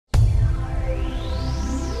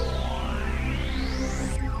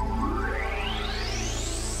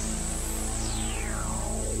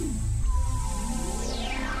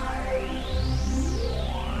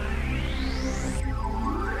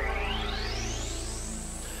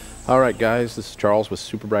Alright guys, this is Charles with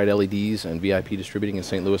Super Bright LEDs and VIP Distributing in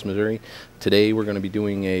St. Louis, Missouri. Today we're going to be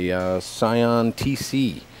doing a Scion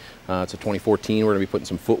TC. It's a 2014. We're going to be putting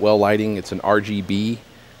some footwell lighting. It's an RGB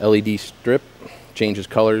LED strip. Changes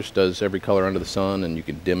colors, does every color under the sun, and you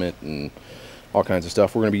can dim it and all kinds of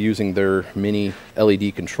stuff. We're going to be using their mini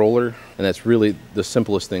LED controller, and that's really the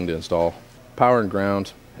simplest thing to install. Power and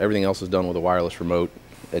ground. Everything else is done with a wireless remote.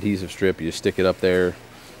 Adhesive strip, you just stick it up there.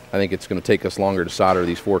 I think it's going to take us longer to solder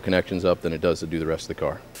these 4 connections up than it does to do the rest of the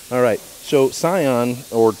car. All right, so Scion,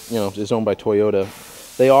 or is owned by Toyota.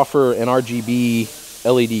 They offer an RGB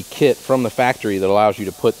LED kit from the factory that allows you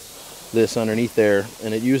to put this underneath there,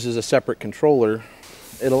 and it uses a separate controller.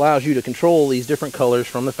 It allows you to control these different colors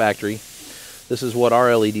from the factory. This is what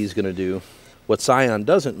our LED is going to do. What Scion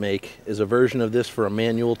doesn't make is a version of this for a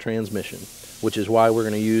manual transmission, which is why we're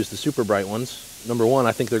going to use the Super Bright ones. Number one,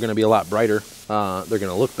 I think they're going to be a lot brighter. They're going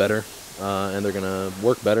to look better, and they're going to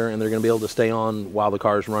work better, and they're going to be able to stay on while the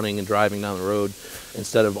car is running and driving down the road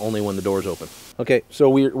instead of only when the door's open. Okay, so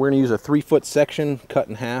we're going to use a 3-foot section cut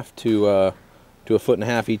in half to a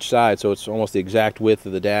 1.5 feet each side, so it's almost the exact width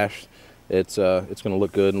of the dash. It's going to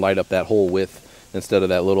look good and light up that whole width instead of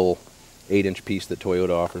that little 8-inch piece that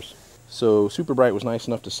Toyota offers. So Super Bright was nice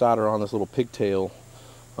enough to solder on this little pigtail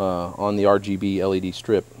on the RGB LED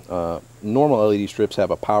strip. Normal LED strips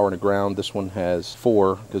have a power and a ground. This one has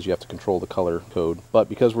 4 because you have to control the color code. But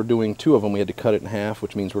because we're doing 2 of them, we had to cut it in half,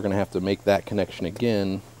 which means we're going to have to make that connection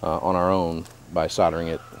again on our own by soldering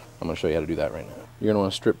it. I'm going to show you how to do that right now. You're going to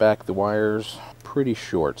want to strip back the wires pretty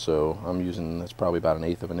short, so I'm using, that's probably about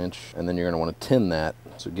 1/8 of an inch, and then you're going to want to tin that,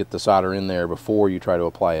 so get the solder in there before you try to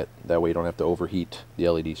apply it. That way you don't have to overheat the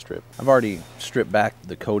LED strip. I've already stripped back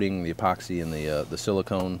the coating, the epoxy, and the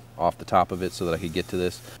silicone off the top of it so that I could get to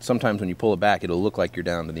this. Sometimes when you pull it back, it'll look like you're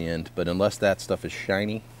down to the end, but unless that stuff is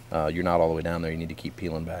shiny, you're not all the way down there. You need to keep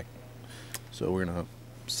peeling back. So we're going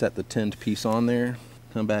to set the tinned piece on there,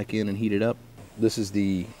 come back in and heat it up. This is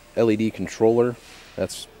the LED controller.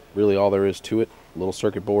 That's really all there is to it. A little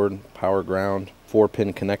circuit board, power, ground,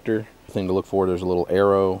 4-pin connector. Thing to look for, there's a little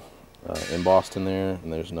arrow embossed in there,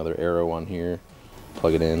 and there's another arrow on here.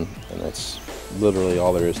 Plug it in, and that's literally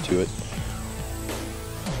all there is to it.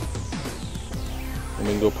 And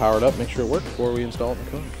we can go power it up, make sure it works before we install it in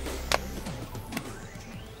the car.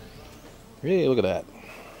 Hey, look at that.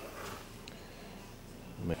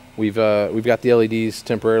 We've got the LEDs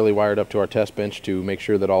temporarily wired up to our test bench to make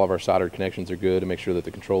sure that all of our soldered connections are good and make sure that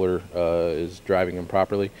the controller is driving them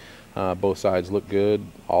properly. Both sides look good.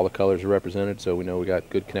 All the colors are represented, so we know we got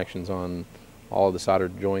good connections on all of the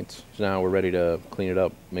soldered joints. So now we're ready to clean it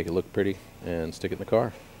up, make it look pretty, and stick it in the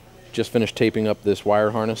car. Just finished taping up this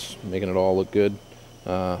wire harness, making it all look good.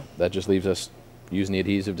 That just leaves us using the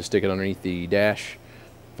adhesive to stick it underneath the dash,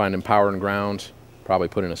 finding power and ground, probably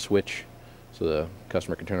put in a switch so the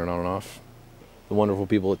customer can turn it on and off. The wonderful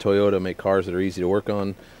people at Toyota make cars that are easy to work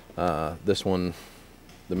on. This one,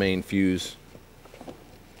 the main fuse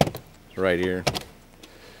is right here.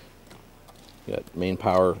 You got main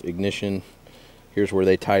power, ignition. Here's where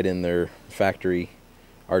they tied in their factory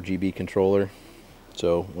RGB controller.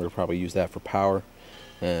 So we'll probably use that for power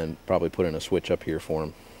and probably put in a switch up here for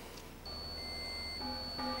them.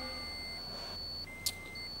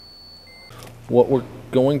 What we're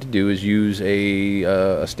going to do is use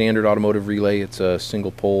a standard automotive relay. It's a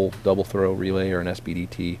single pole double throw relay, or an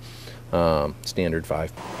SBDT standard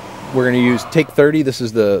 5. We're going to use take 30. This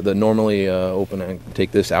is the normally open. I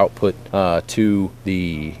take this output to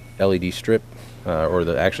the LED strip,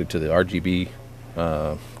 or actually to the RGB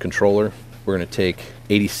controller. We're going to take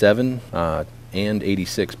 87 and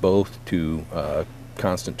 86 both to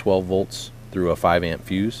constant 12 volts through a 5-amp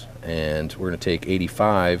fuse, and we're going to take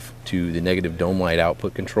 85 to the negative dome light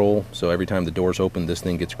output control. So every time the door's open, this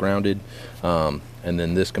thing gets grounded, and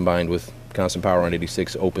then this combined with constant power on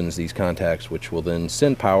 86 opens these contacts, which will then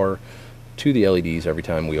send power to the LEDs every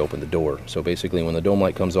time we open the door. So basically when the dome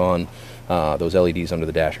light comes on, those LEDs under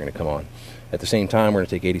the dash are going to come on. At the same time, we're going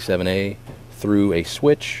to take 87A through a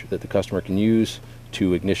switch that the customer can use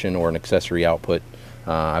to ignition or an accessory output.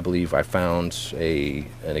 I believe I found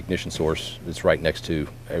an ignition source that's right next to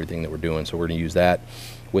everything that we're doing, so we're going to use that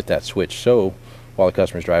with that switch. So while the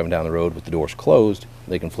customer's driving down the road with the doors closed,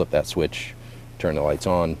 they can flip that switch, turn the lights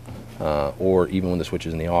on, or even when the switch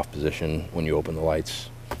is in the off position, when you open the lights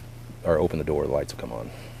or open the door, the lights will come on.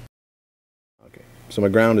 Okay, so my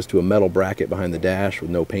ground is to a metal bracket behind the dash with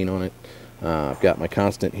no paint on it. I've got my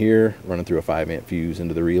constant here running through a 5-amp fuse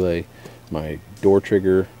into the relay. My door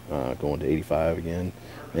trigger going to 85 again,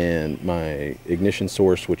 and my ignition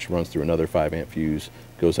source, which runs through another 5-amp fuse,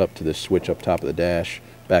 goes up to this switch up top of the dash,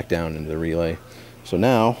 back down into the relay. So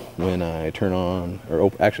now when I turn on,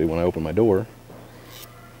 or actually when I open my door,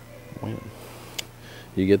 wham,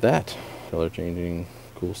 you get that color changing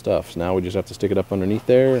cool stuff. So now we just have to stick it up underneath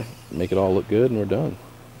there, make it all look good, and we're done.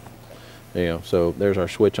 There you go. So there's our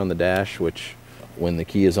switch on the dash, which when the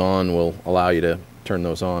key is on will allow you to turn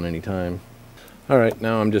those on anytime. All right,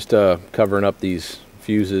 now I'm just covering up these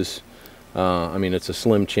fuses. I mean, it's a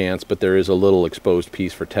slim chance, but there is a little exposed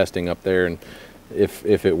piece for testing up there, and if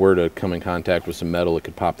it were to come in contact with some metal, it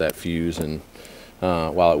could pop that fuse, and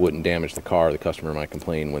while it wouldn't damage the car, the customer might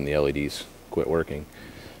complain when the LEDs quit working.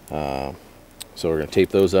 So we're going to tape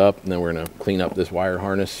those up, and then we're going to clean up this wire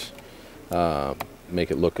harness,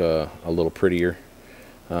 make it look a little prettier,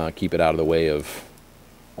 keep it out of the way of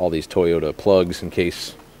all these Toyota plugs in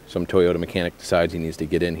case some Toyota mechanic decides he needs to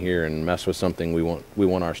get in here and mess with something. We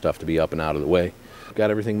want our stuff to be up and out of the way.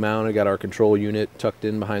 Got everything mounted, got our control unit tucked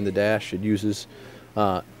in behind the dash. It uses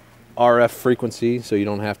RF frequency, so you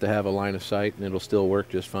don't have to have a line of sight, and it'll still work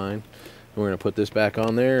just fine. And we're going to put this back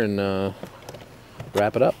on there and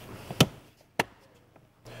wrap it up.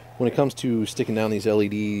 When it comes to sticking down these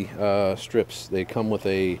LED strips, they come with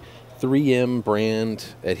a 3M brand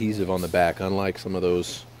adhesive on the back, unlike some of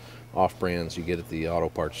those off brands you get at the auto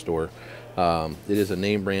parts store. It is a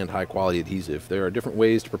name brand high quality adhesive. There are different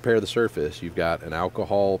ways to prepare the surface. You've got an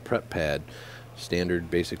alcohol prep pad, standard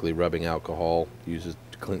basically rubbing alcohol, uses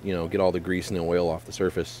to clean, get all the grease and the oil off the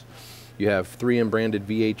surface. You have 3M branded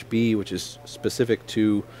VHB, which is specific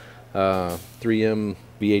to 3M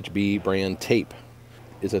VHB brand tape.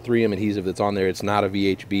 It's a 3M adhesive that's on there. It's not a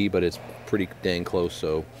VHB, but it's pretty dang close,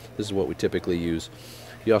 so this is what we typically use.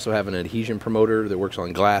 You also have an adhesion promoter that works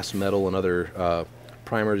on glass, metal, and other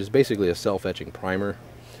primers. It's basically a self-etching primer.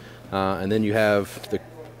 And then you have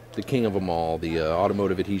the king of them all, the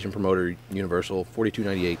automotive adhesion promoter, Universal,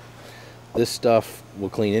 $42.98. This stuff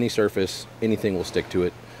will clean any surface, anything will stick to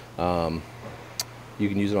it. You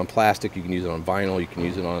can use it on plastic, you can use it on vinyl, you can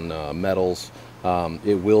use it on metals.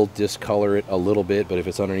 It will discolor it a little bit, but if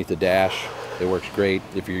it's underneath the dash, it works great.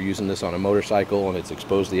 If you're using this on a motorcycle and it's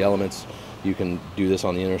exposed to the elements, you can do this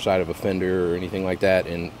on the inner side of a fender or anything like that,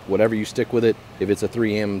 and whatever you stick with it, if it's a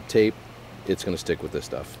 3M tape, it's going to stick with this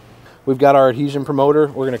stuff. We've got our adhesion promoter.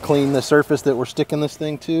 We're going to clean the surface that we're sticking this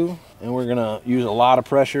thing to, and we're going to use a lot of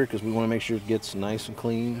pressure because we want to make sure it gets nice and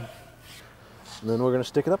clean. And then we're going to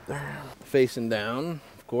stick it up there. Facing down,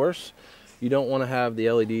 of course. You don't want to have the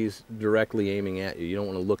LEDs directly aiming at you. You don't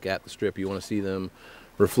want to look at the strip. You want to see them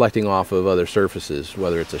reflecting off of other surfaces,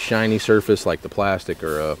 whether it's a shiny surface like the plastic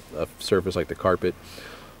or a surface like the carpet.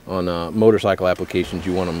 On motorcycle applications,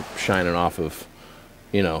 you want them shining off of,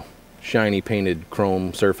 shiny painted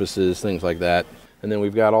chrome surfaces, things like that. And then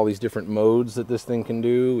we've got all these different modes that this thing can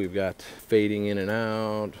do. We've got fading in and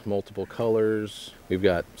out, multiple colors. We've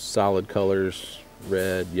got solid colors,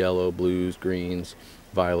 red, yellow, blues, greens,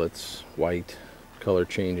 violets, white, color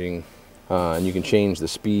changing. And you can change the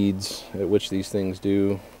speeds at which these things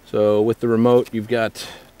do. So with the remote, you've got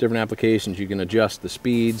different applications. You can adjust the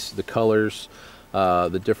speeds, the colors,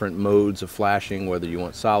 the different modes of flashing, whether you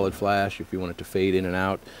want solid flash, if you want it to fade in and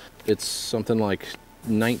out. It's something like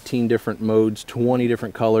 19 different modes, 20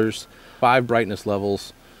 different colors, 5 brightness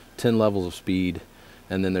levels, 10 levels of speed,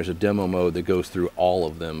 and then there's a demo mode that goes through all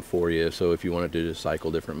of them for you. So if you wanted to just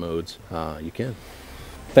cycle different modes, you can.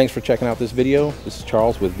 Thanks for checking out this video. This is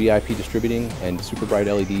Charles with VIP Distributing and Super Bright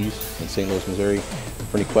LEDs in St. Louis, Missouri.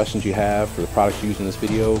 For any questions you have for the products used in this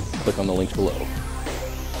video, click on the links below.